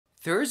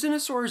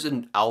Therizinosaurs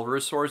and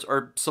Alverezsaurs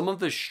are some of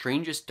the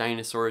strangest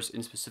dinosaurs,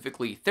 and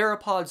specifically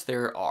theropods,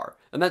 there are,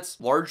 and that's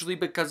largely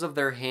because of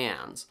their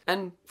hands.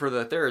 And for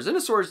the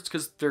Therizinosaurs, it's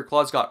because their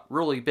claws got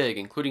really big,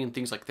 including in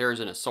things like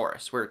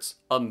Therizinosaurus, where it's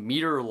a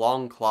meter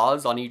long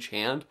claws on each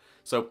hand,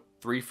 so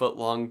 3 foot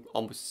long,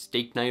 almost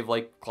steak knife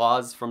like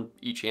claws from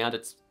each hand.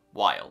 It's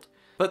wild.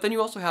 But then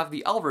you also have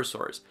the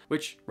Alverezsaurs,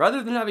 which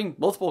rather than having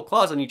multiple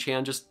claws on each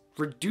hand, just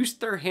reduced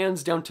their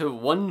hands down to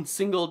one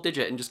single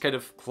digit and just kind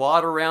of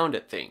clawed around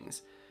at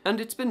things.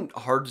 And it's been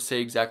hard to say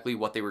exactly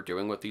what they were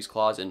doing with these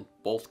claws in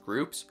both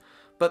groups,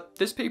 but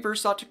this paper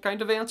sought to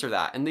kind of answer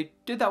that, and they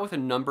did that with a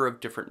number of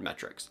different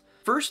metrics.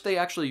 First, they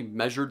actually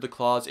measured the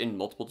claws in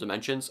multiple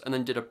dimensions and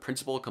then did a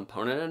principal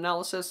component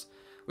analysis,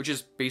 which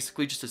is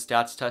basically just a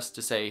stats test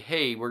to say,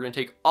 hey, we're going to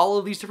take all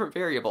of these different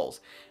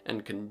variables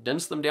and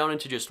condense them down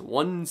into just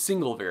one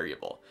single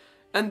variable.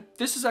 And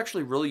this is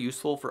actually really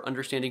useful for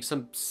understanding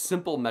some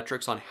simple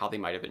metrics on how they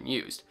might have been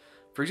used.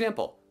 For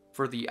example,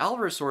 for the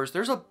Alverezsaurs,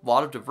 there's a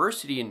lot of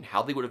diversity in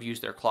how they would have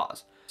used their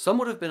claws. Some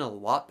would have been a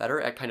lot better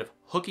at kind of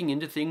hooking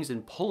into things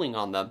and pulling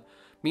on them.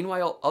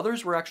 Meanwhile,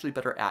 others were actually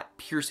better at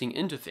piercing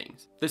into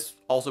things. This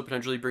also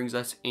potentially brings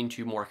us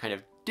into more kind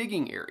of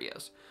digging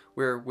areas,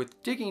 where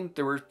with digging,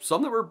 there were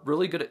some that were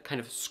really good at kind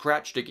of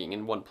scratch digging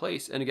in one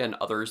place, and again,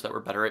 others that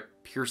were better at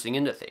piercing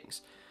into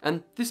things.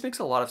 And this makes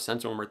a lot of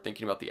sense when we're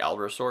thinking about the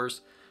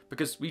Alverezsaurs,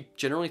 because we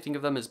generally think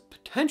of them as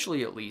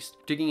potentially at least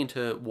digging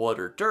into wood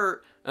or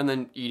dirt, and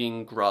then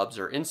eating grubs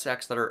or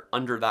insects that are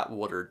under that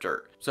wood or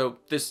dirt. So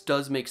this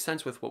does make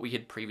sense with what we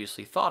had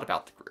previously thought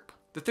about the group.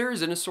 The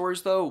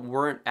Therizinosaurs, though,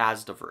 weren't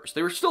as diverse.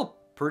 They were still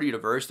pretty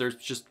diverse, there's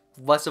just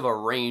less of a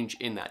range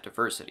in that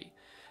diversity.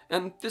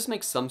 And this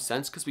makes some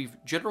sense because we've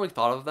generally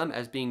thought of them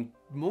as being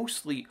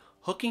mostly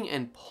hooking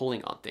and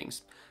pulling on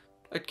things.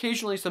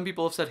 Occasionally, some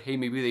people have said, hey,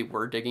 maybe they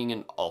were digging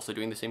and also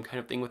doing the same kind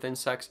of thing with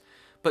insects.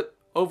 But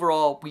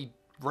overall, we,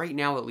 right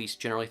now at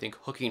least, generally think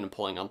hooking and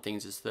pulling on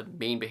things is the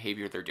main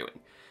behavior they're doing.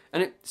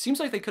 And it seems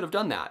like they could have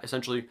done that,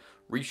 essentially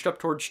reached up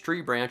towards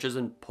tree branches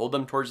and pulled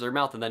them towards their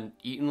mouth and then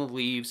eaten the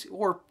leaves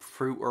or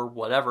fruit or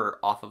whatever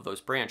off of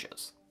those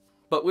branches.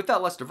 But with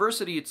that less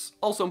diversity, it's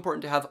also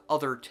important to have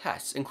other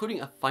tests, including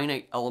a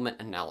finite element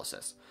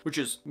analysis, which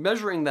is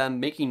measuring them,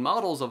 making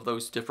models of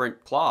those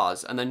different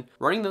claws, and then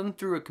running them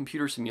through a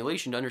computer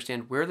simulation to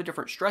understand where the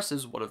different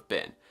stresses would have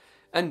been.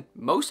 And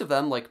most of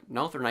them, like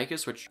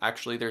Nothronychus, which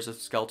actually there's a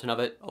skeleton of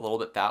it a little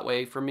bit that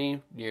way from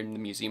me, near the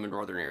museum in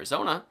northern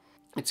Arizona,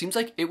 it seems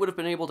like it would have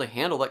been able to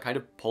handle that kind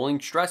of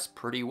pulling stress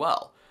pretty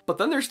well. But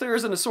then there's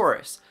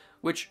Therizinosaurus,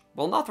 which,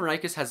 while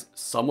Nothronychus has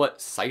somewhat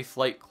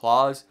scythe-like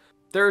claws,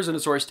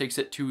 Therizinosaurus takes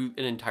it to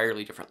an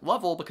entirely different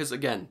level because,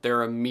 again,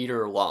 they're a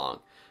meter long.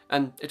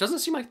 And it doesn't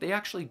seem like they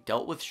actually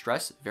dealt with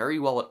stress very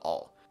well at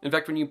all. In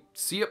fact, when you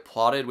see it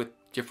plotted with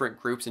different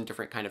groups and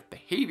different kind of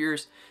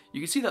behaviors,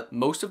 you can see that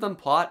most of them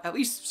plot at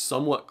least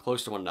somewhat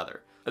close to one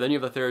another. And then you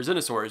have the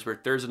Therizinosaurs, where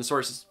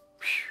Therizinosaurus is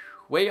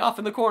way off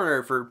in the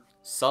corner for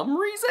some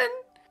reason?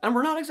 And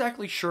we're not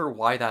exactly sure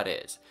why that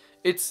is.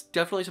 It's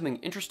definitely something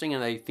interesting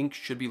and I think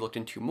should be looked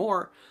into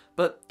more,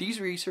 but these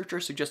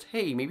researchers suggest,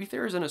 hey, maybe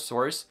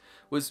Therizinosaurus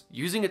was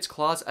using its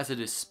claws as a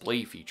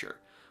display feature,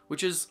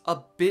 which is a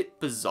bit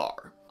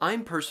bizarre.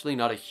 I'm personally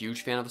not a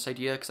huge fan of this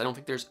idea because I don't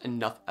think there's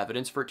enough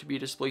evidence for it to be a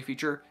display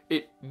feature.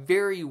 It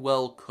very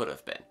well could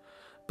have been.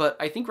 But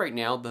I think right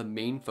now the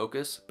main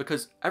focus,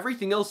 because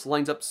everything else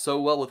lines up so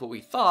well with what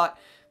we thought,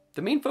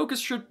 the main focus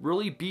should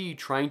really be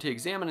trying to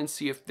examine and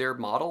see if their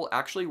model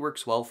actually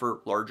works well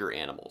for larger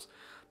animals.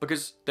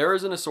 Because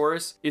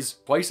Therizinosaurus is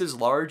twice as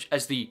large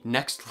as the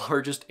next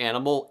largest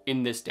animal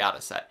in this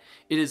data set.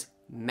 It is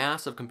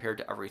massive compared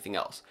to everything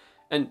else.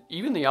 And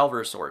even the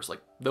Alverezsaurs,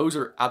 like, those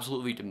are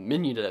absolutely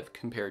diminutive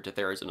compared to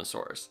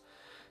Therizinosaurus.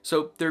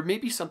 So there may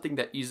be something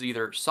that is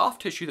either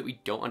soft tissue that we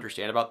don't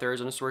understand about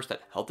Therizinosaurus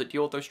that helped it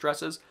deal with those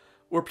stresses,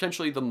 or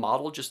potentially the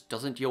model just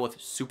doesn't deal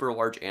with super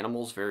large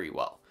animals very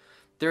well.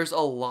 There's a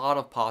lot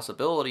of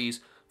possibilities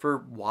for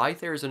why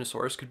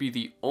Therizinosaurus could be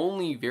the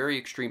only very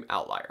extreme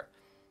outlier.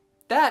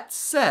 That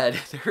said,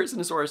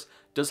 Therizinosaurus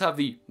does have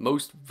the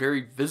most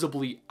very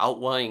visibly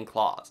outlying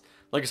claws.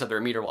 Like I said, they're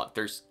a meter long.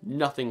 There's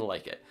nothing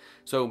like it.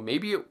 So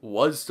maybe it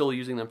was still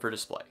using them for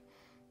display.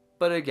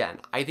 But again,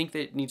 I think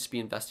that it needs to be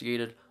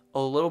investigated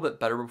a little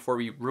bit better before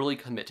we really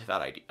commit to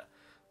that idea.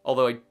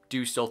 Although I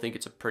do still think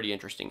it's a pretty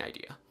interesting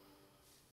idea.